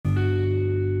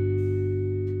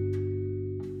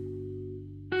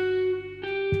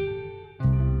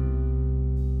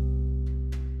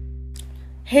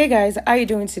Hey guys, how are you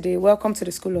doing today? Welcome to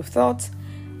the School of Thought,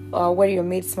 where you're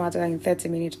made smarter in 30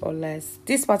 minutes or less.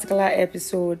 This particular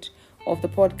episode of the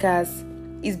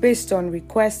podcast is based on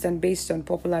request and based on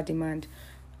popular demand,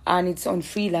 and it's on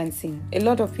freelancing. A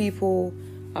lot of people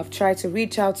have tried to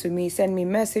reach out to me, send me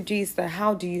messages that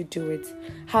how do you do it?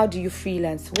 How do you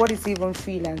freelance? What is even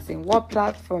freelancing? What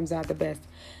platforms are the best?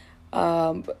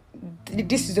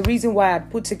 This is the reason why I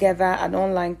put together an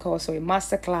online course or a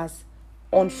masterclass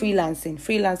on freelancing,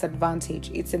 Freelance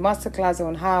Advantage. It's a masterclass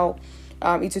on how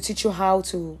it will teach you how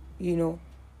to,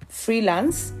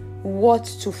 freelance, what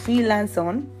to freelance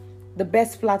on, the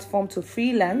best platform to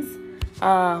freelance.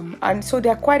 And so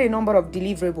there are quite a number of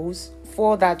deliverables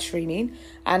for that training.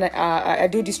 And I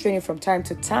do this training from time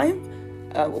to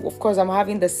time. Of course, I'm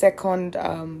having the second,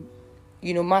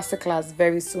 masterclass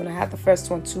very soon. I had the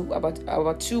first one too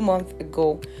about 2 months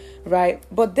ago, right?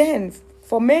 But then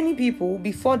for many people,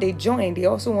 before they join, they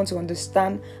also want to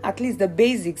understand at least the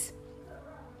basics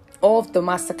of the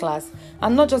masterclass,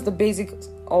 and not just the basics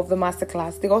of the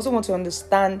masterclass. They also want to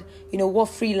understand, what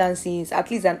freelancing is,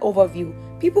 at least an overview.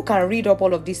 People can read up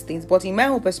all of these things, but in my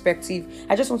own perspective,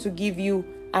 I just want to give you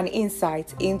an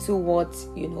insight into what,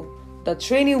 the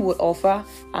training would offer.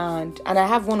 And I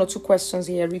have 1 or 2 questions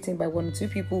here written by 1 or 2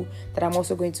 people that I'm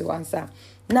also going to answer.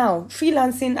 Now,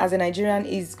 freelancing as a Nigerian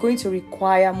is going to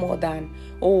require more than,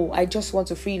 I just want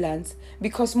to freelance,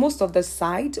 because most of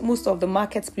the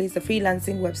marketplace, the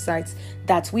freelancing websites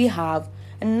that we have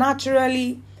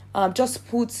naturally just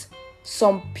put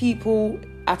some people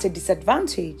at a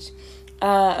disadvantage.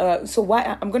 So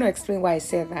why I'm going to explain why I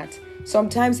say that.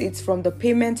 Sometimes it's from the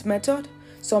payment method.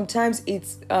 Sometimes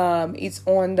it's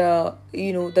on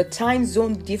the time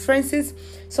zone differences.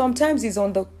 Sometimes it's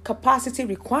on the capacity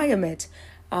requirement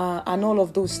and all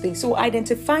of those things. So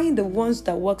identifying the ones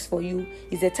that works for you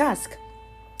is a task.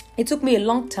 It took me a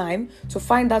long time to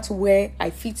find out where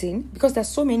I fit in, because there's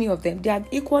so many of them. They are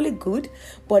equally good,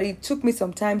 but it took me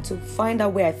some time to find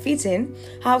out where I fit in,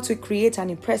 how to create an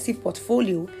impressive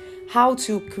portfolio, how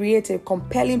to create a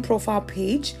compelling profile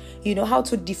page, how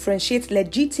to differentiate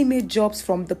legitimate jobs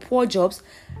from the poor jobs,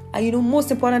 and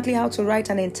most importantly, how to write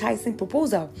an enticing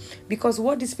proposal. Because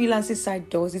what this freelancing site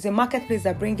does is a marketplace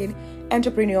that brings in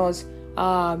entrepreneurs,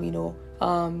 thought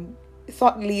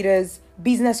leaders,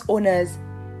 business owners,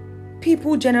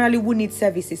 people generally who need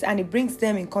services, and it brings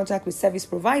them in contact with service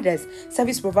providers.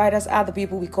 Service providers are the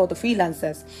people we call the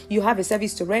freelancers. You have a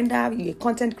service to render, you're a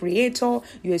content creator,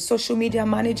 you're a social media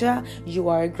manager, you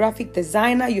are a graphic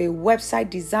designer, you're a website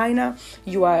designer,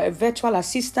 you are a virtual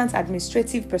assistant,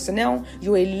 administrative personnel,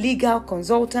 you're a legal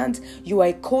consultant, you are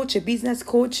a coach, a business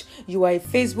coach, you are a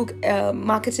Facebook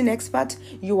marketing expert,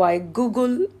 you are a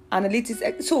Google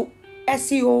analytics, so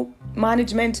SEO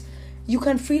management. You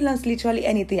can freelance literally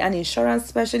anything. An insurance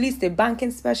specialist, a banking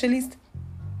specialist,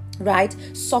 right?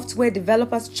 Software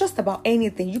developers, just about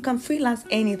anything. You can freelance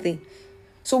anything.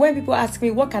 So when people ask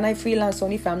me, what can I freelance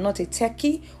on if I'm not a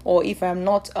techie or if I'm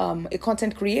not a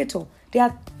content creator? There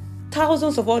are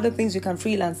thousands of other things you can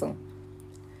freelance on.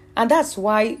 And that's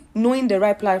why knowing the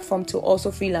right platform to also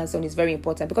freelance on is very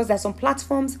important, because there are some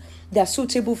platforms that are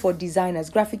suitable for designers,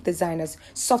 graphic designers,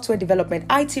 software development,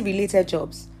 IT related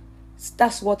jobs.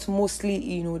 That's what mostly,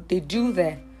 they do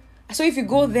there. So if you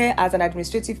go there as an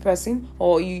administrative person,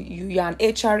 or you're an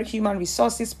HR, human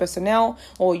resources personnel,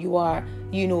 or you are,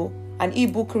 an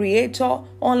ebook creator,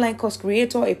 online course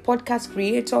creator, a podcast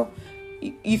creator,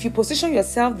 if you position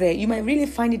yourself there, you might really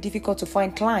find it difficult to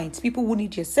find clients, people who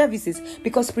need your services,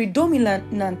 because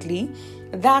predominantly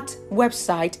that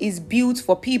website is built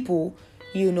for people,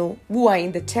 who are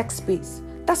in the tech space.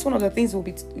 That's one of the things we'll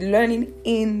be learning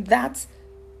in that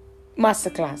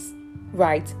masterclass,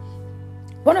 right?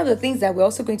 One of the things that we're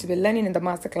also going to be learning in the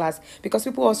masterclass, because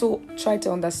people also try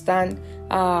to understand,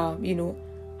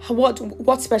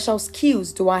 what special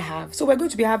skills do I have? So we're going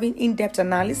to be having in-depth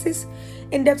analysis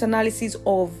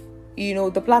of,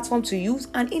 the platform to use,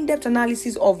 and in-depth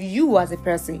analysis of you as a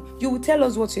person. You will tell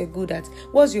us what you're good at.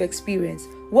 What's your experience?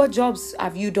 What jobs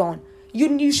have you done?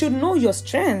 You should know your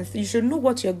strengths. You should know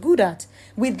what you're good at.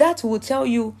 With that,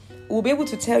 we'll be able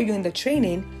to tell you in the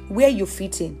training where you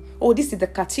fit in. Oh, this is the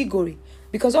category.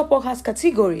 Because Upwork has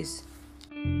categories.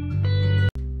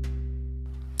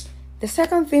 The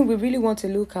second thing we really want to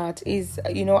look at is,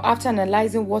 after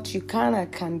analyzing what you can and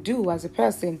can do as a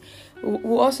person,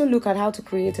 we'll also look at how to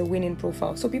create a winning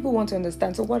profile. So people want to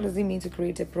understand, so what does it mean to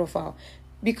create a profile?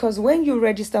 Because when you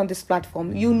register on this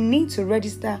platform, you need to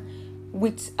register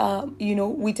with a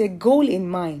goal in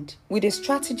mind, with a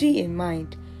strategy in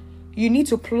mind. You need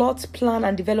to plot, plan,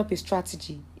 and develop a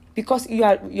strategy, because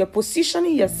you're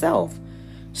positioning yourself.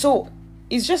 So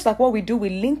it's just like what we do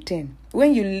with LinkedIn.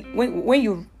 When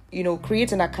you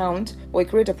create an account or you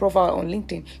create a profile on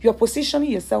LinkedIn, you're positioning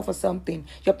yourself for something.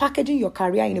 You're packaging your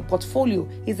career in a portfolio.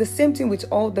 It's the same thing with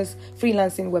all this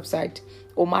freelancing website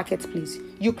or marketplace.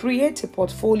 You create a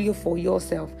portfolio for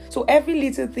yourself. So every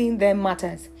little thing there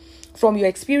matters. From your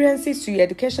experiences to your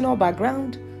educational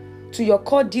background, to your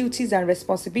core duties and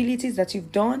responsibilities that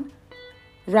you've done,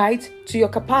 right? To your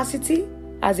capacity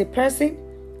as a person,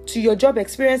 to your job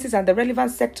experiences and the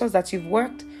relevant sectors that you've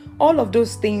worked. All of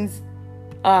those things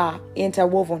are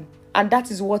interwoven, and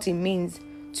that is what it means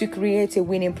to create a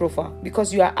winning profile,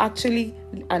 because you are actually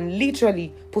and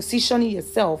literally positioning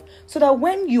yourself so that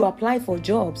when you apply for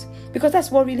jobs, because that's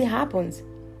what really happens.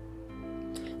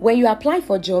 When you apply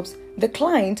for jobs, the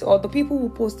client or the people who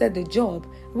posted the job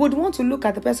would want to look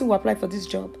at the person who applied for this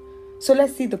job. So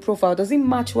let's see the profile. Does it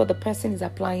match what the person is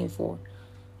applying for?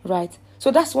 Right?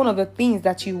 So that's one of the things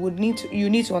that you need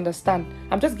to understand.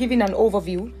 I'm just giving an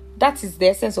overview. That is the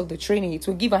essence of the training. It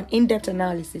will give an in-depth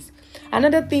analysis.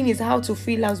 Another thing is how to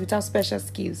freelance without special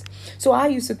skills. So I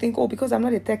used to think, because I'm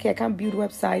not a techie, I can't build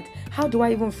websites. How do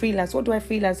I even freelance? What do I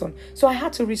freelance on? So I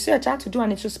had to research. I had to do an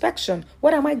introspection.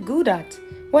 What am I good at?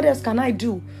 What else can I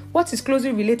do? What is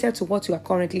closely related to what you are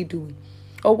currently doing?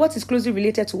 Or what is closely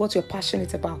related to what you're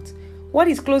passionate about? What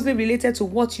is closely related to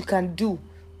what you can do?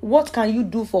 What can you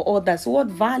do for others? What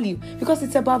value? Because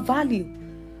it's about value.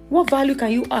 What value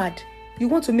can you add? You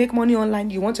want to make money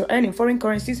online. You want to earn in foreign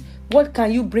currencies. What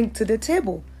can you bring to the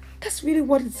table? That's really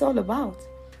what it's all about.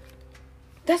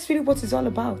 That's really what it's all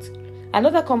about.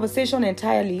 Another conversation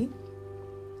entirely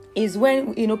is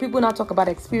when, people now talk about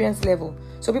experience level.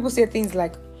 So people say things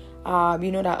like,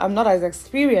 that I'm not as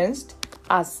experienced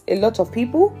as a lot of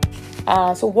people.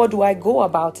 So what do I go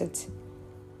about it?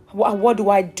 What do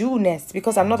I do next?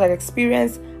 Because I'm not as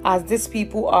experienced as these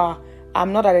people are.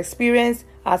 I'm not as experienced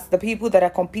as the people that are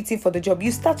competing for the job.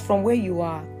 You start from where you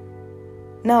are.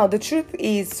 Now, the truth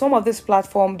is, some of this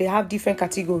platform, they have different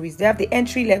categories. They have the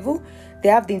entry level, they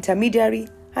have the intermediary,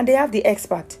 and they have the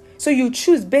expert. So you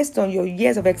choose based on your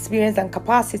years of experience and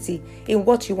capacity in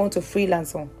what you want to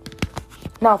freelance on.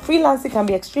 Now, freelancing can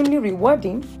be extremely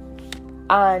rewarding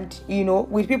and,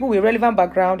 with people with relevant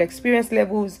background, experience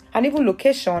levels, and even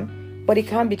location, but it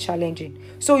can be challenging.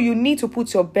 So you need to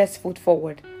put your best foot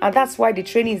forward. And that's why the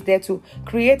training is there to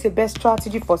create a best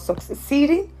strategy for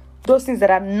succeeding. Those things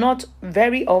that are not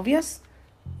very obvious,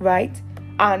 right?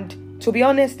 And to be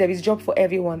honest, there is job for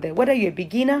everyone there. Whether you're a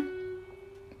beginner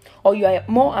or you are a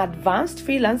more advanced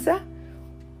freelancer,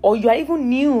 or you are even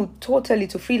new totally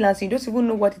to freelancing, you don't even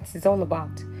know what it is all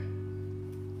about.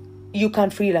 You can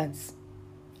freelance.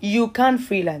 You can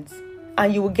freelance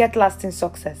and you will get lasting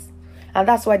success. And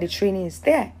that's why the training is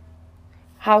there.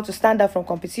 How to stand out from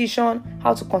competition,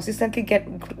 how to consistently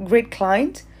get great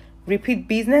clients, repeat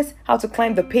business, how to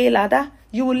climb the pay ladder.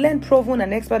 You will learn proven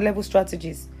and expert level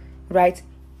strategies, right?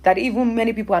 That even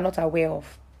many people are not aware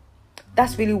of.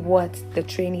 That's really what the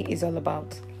training is all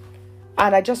about.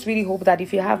 And I just really hope that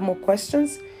if you have more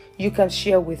questions, you can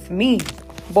share with me.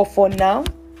 But for now,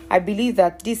 I believe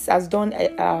that this has done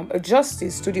a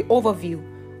justice to the overview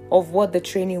of what the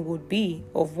training would be,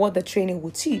 of what the training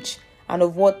would teach, and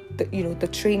of what the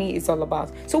training is all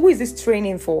about. So who is this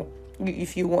training for?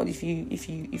 If you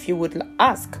would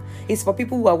ask, it's for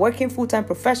people who are working full-time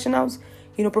professionals,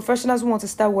 professionals who want to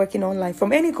start working online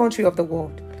from any country of the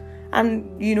world. And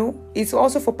it's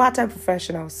also for part-time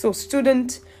professionals, so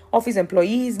student, office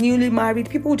employees, newly married,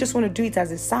 people who just want to do it as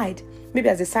a side, maybe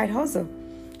as a side hustle.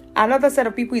 Another set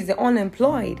of people is the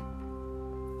unemployed.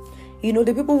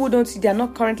 The people who they're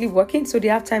not currently working, so they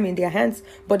have time in their hands,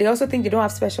 but they also think they don't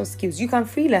have special skills. You can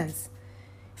freelance.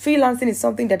 Freelancing is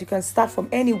something that you can start from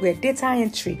anywhere. Data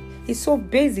entry is so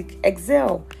basic.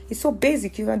 Excel is so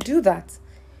basic. You can do that.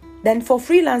 Then for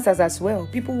freelancers as well,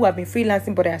 people who have been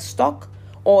freelancing but they are stuck,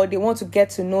 or they want to get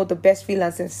to know the best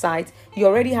freelancing site, you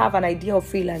already have an idea of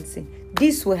freelancing.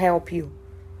 This will help you.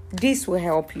 This will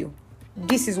help you.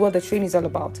 This is what the training is all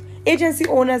about. Agency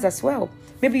owners as well.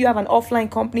 Maybe you have an offline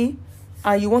company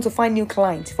and you want to find new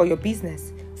clients for your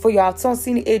business, for your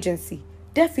outsourcing agency.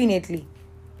 Definitely,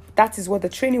 that is what the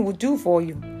training will do for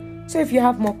you. So if you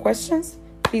have more questions,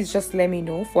 please just let me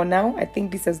know. For now, I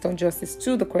think this has done justice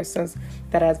to the questions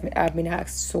that have been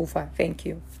asked so far. Thank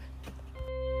you.